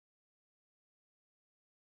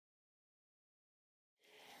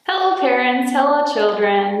parents, hello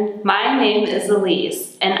children. My name is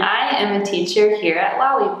Elise and I am a teacher here at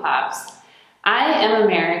Lollipops. I am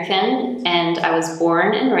American and I was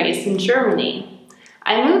born and raised in Germany.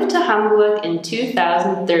 I moved to Hamburg in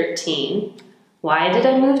 2013. Why did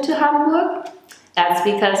I move to Hamburg? That's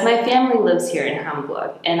because my family lives here in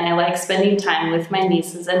Hamburg and I like spending time with my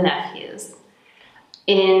nieces and nephews.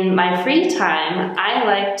 In my free time, I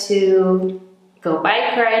like to go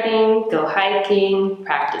bike riding, go hiking,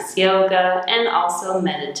 practice yoga, and also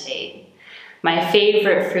meditate. My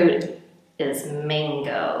favorite fruit is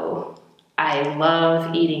mango. I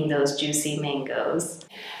love eating those juicy mangoes.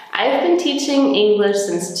 I've been teaching English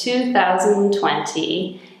since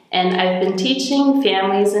 2020, and I've been teaching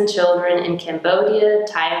families and children in Cambodia,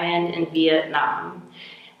 Thailand, and Vietnam.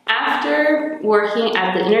 After working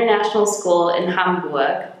at the international school in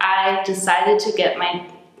Hamburg, I decided to get my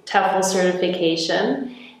TOEFL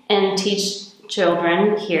certification and teach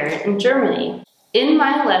children here in Germany. In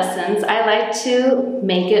my lessons, I like to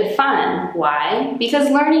make it fun. Why? Because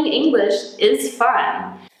learning English is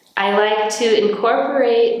fun. I like to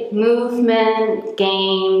incorporate movement,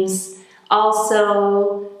 games,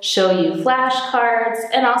 also show you flashcards,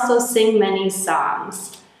 and also sing many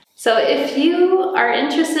songs. So if you are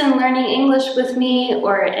interested in learning English with me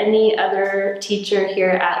or any other teacher here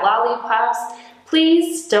at Lollipops,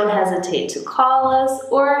 please don't hesitate to call us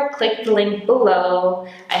or click the link below.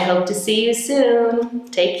 I hope to see you soon.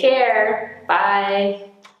 Take care. Bye.